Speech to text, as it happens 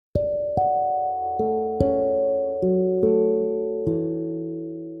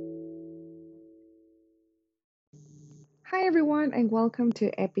everyone, and welcome to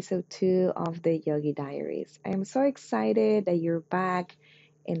episode 2 of the Yogi Diaries. I am so excited that you're back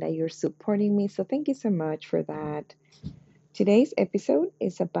and that you're supporting me, so thank you so much for that. Today's episode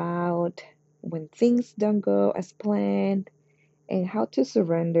is about when things don't go as planned and how to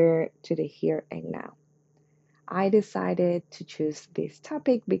surrender to the here and now. I decided to choose this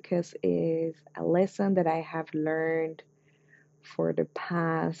topic because it's a lesson that I have learned for the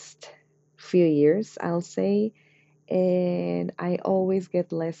past few years, I'll say, and I always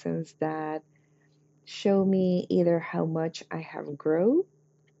get lessons that show me either how much I have grown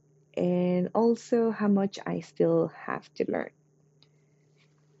and also how much I still have to learn.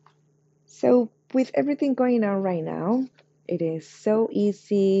 So, with everything going on right now, it is so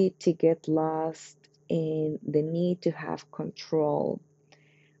easy to get lost in the need to have control,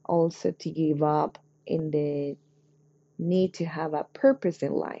 also to give up in the need to have a purpose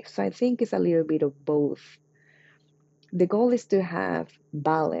in life. So, I think it's a little bit of both. The goal is to have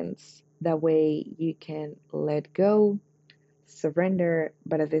balance. That way you can let go, surrender,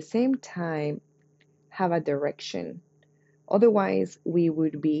 but at the same time have a direction. Otherwise, we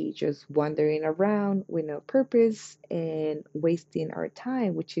would be just wandering around with no purpose and wasting our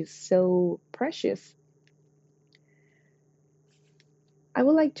time, which is so precious. I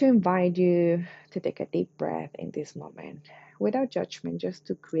would like to invite you to take a deep breath in this moment without judgment, just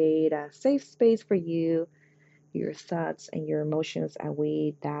to create a safe space for you, your thoughts, and your emotions as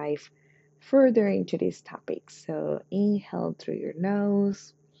we dive further into this topic. So, inhale through your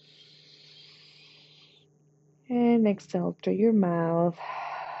nose and exhale through your mouth.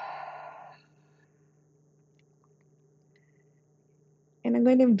 And I'm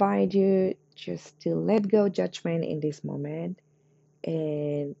going to invite you just to let go judgment in this moment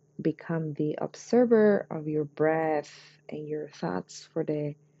and become the observer of your breath and your thoughts for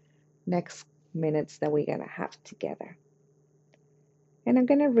the next minutes that we're going to have together. And I'm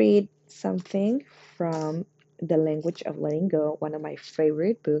going to read something from The Language of Letting Go, one of my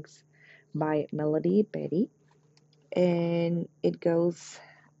favorite books by Melody Beattie. And it goes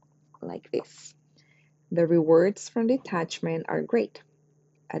like this: The rewards from detachment are great: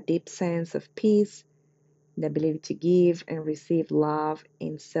 a deep sense of peace, the ability to give and receive love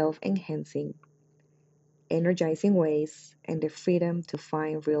in self enhancing, energizing ways, and the freedom to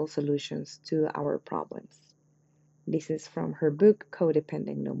find real solutions to our problems. This is from her book,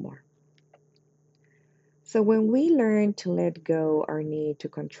 Codependent No More. So, when we learn to let go, our need to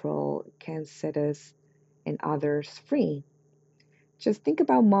control can set us and others free. Just think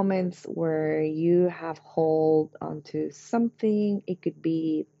about moments where you have hold onto something. It could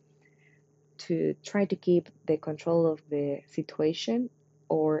be to try to keep the control of the situation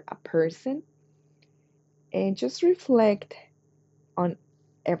or a person, and just reflect on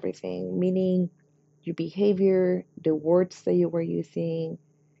everything, meaning your behavior, the words that you were using,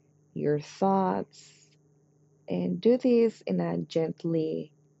 your thoughts, and do this in a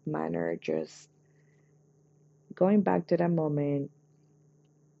gently manner, just going back to that moment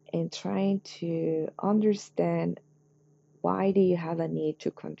and trying to understand why do you have a need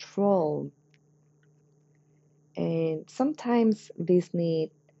to control. And sometimes this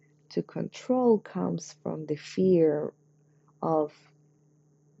need to control comes from the fear of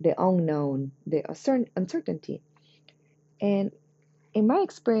the unknown, the uncertainty. And in my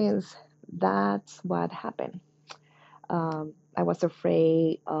experience, that's what happened. I was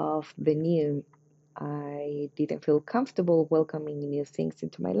afraid of the new. I didn't feel comfortable welcoming new things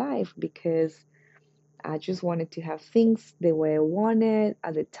into my life because I just wanted to have things the way I wanted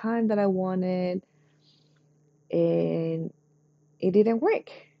at the time that I wanted, and it didn't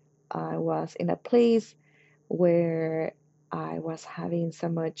work. I was in a place where I was having so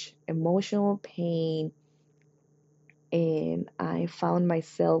much emotional pain, and I found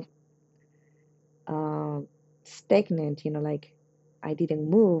myself uh, stagnant, like I didn't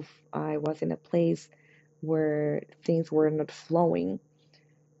move. I was in a place where things were not flowing.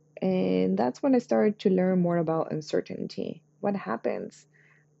 And that's when I started to learn more about uncertainty. What happens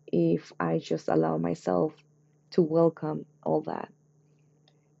if I just allow myself to welcome all that?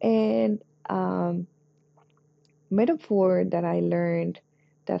 And metaphor that I learned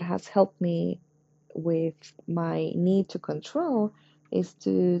that has helped me with my need to control is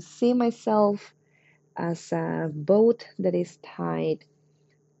to see myself as a boat that is tied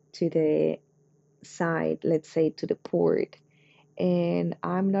to the side, let's say to the port, and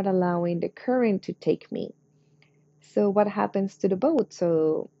I'm not allowing the current to take me. So, what happens to the boat?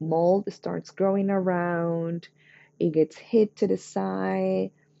 So, mold starts growing around, it gets hit to the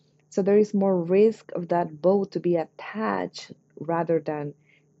side. So, there is more risk of that boat to be attached rather than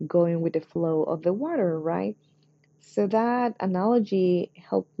going with the flow of the water, right? So that analogy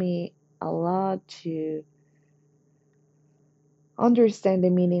helped me a lot to understand the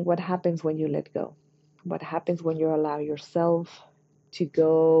meaning, what happens when you let go, what happens when you allow yourself to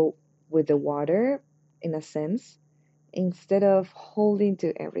go with the water, in a sense, instead of holding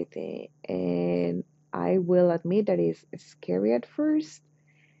to everything. And I will admit that it's scary at first,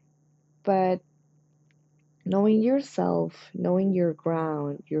 but knowing yourself, knowing your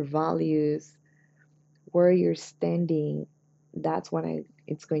ground, your values, where you're standing, that's what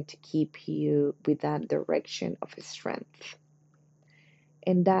it's going to keep you with that direction of strength.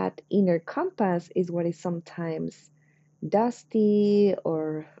 And that inner compass is what is sometimes dusty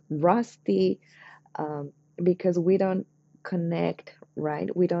or rusty, because we don't connect, right?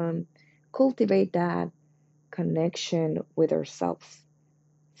 We don't cultivate that connection with ourselves.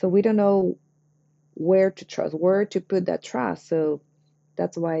 So we don't know where to trust, where to put that trust. So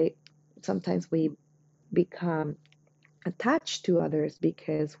that's why sometimes we become attached to others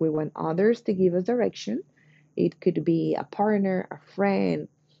because we want others to give us direction. It could be a partner, a friend,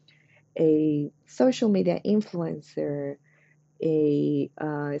 a social media influencer, a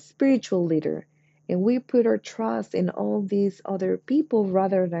spiritual leader. And we put our trust in all these other people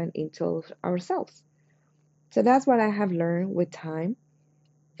rather than into ourselves. So that's what I have learned with time,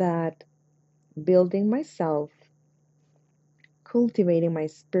 that building myself, cultivating my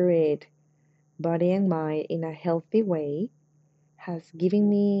spirit, body, and mind in a healthy way has given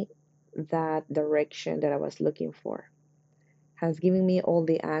me that direction that I was looking for, has given me all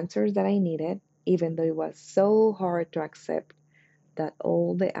the answers that I needed, even though it was so hard to accept that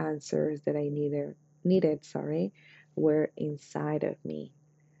all the answers that I needed, were inside of me.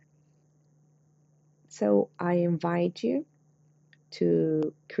 So I invite you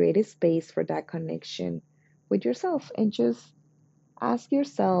to create a space for that connection with yourself and just ask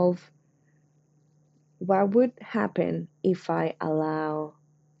yourself, what would happen if I allow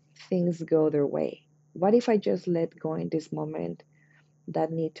things go their way? What if I just let go in this moment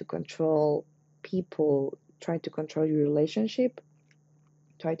that need to control people, try to control your relationship,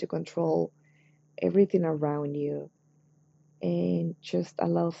 try to control everything around you, and just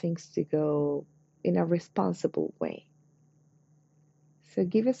allow things to go in a responsible way? So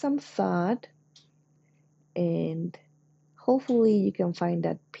give it some thought, and hopefully you can find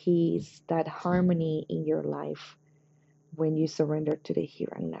that peace, that harmony in your life when you surrender to the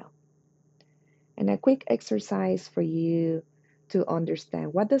here and now. And a quick exercise for you to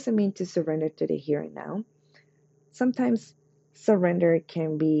understand, what does it mean to surrender to the here and now? Sometimes surrender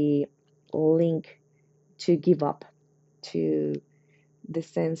can be linked to give up, to the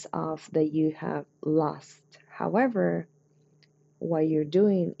sense of that you have lost. However, what you're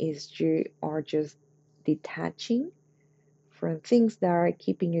doing is you are just detaching from things that are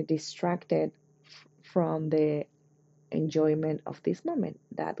keeping you distracted from the enjoyment of this moment.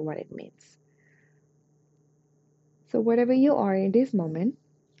 That's what it means. So, wherever you are in this moment,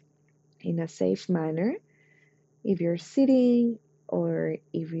 in a safe manner, if you're sitting or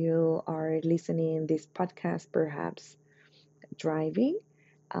if you are listening this podcast, perhaps driving,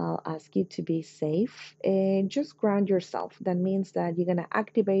 I'll ask you to be safe and just ground yourself. That means that you're going to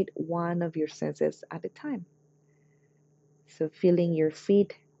activate one of your senses at a time. So, feeling your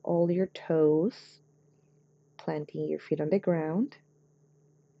feet, all your toes, planting your feet on the ground,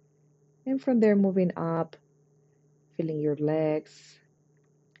 and from there moving up, feeling your legs,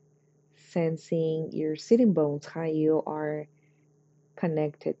 sensing your sitting bones, how you are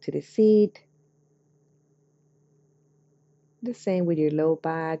connected to the seat. The same with your low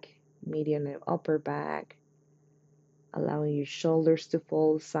back, medium and upper back, allowing your shoulders to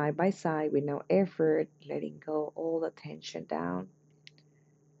fall side by side with no effort, letting go all the tension down.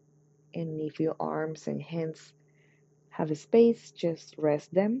 And if your arms and hands have a space, just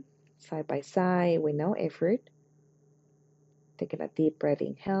rest them side by side with no effort. Taking a deep breath,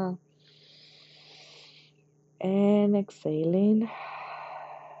 inhale, and exhaling,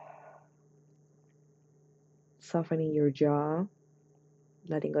 softening your jaw,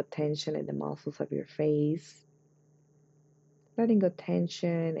 letting go tension in the muscles of your face, letting go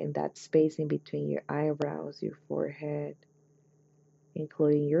tension in that space in between your eyebrows, your forehead,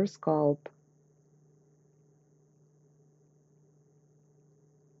 including your scalp,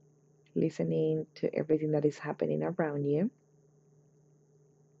 listening to everything that is happening around you,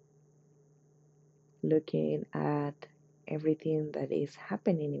 looking at everything that is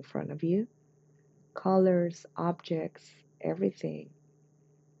happening in front of you, colors, objects, everything.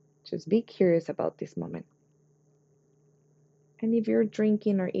 Just be curious about this moment. And if you're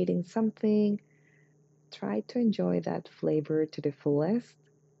drinking or eating something, try to enjoy that flavor to the fullest.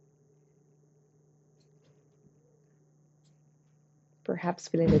 perhaps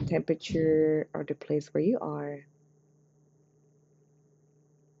feeling the temperature or the place where you are,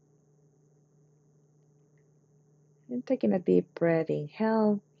 and taking a deep breath,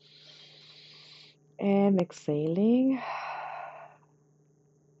 inhale and exhaling.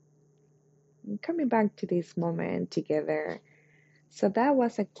 And coming back to this moment together. So, that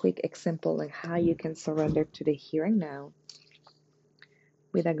was a quick example of how you can surrender to the here and now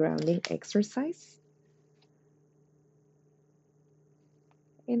with a grounding exercise.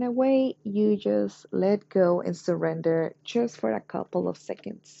 In a way, you just let go and surrender just for a couple of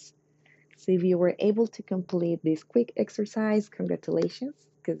seconds. So, if you were able to complete this quick exercise, congratulations,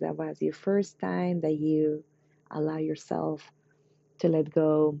 because that was your first time that you allow yourself to let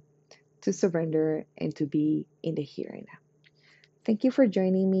go, to surrender, and to be in the here and now. Thank you for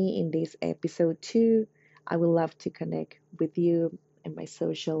joining me in this episode 2. I would love to connect with you in my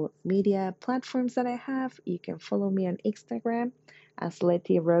social media platforms that I have. You can follow me on Instagram as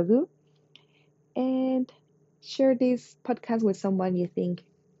letyrogu and share this podcast with someone you think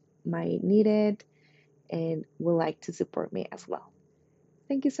might need it and would like to support me as well.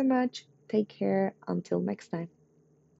 Thank you so much. Take care. Until next time.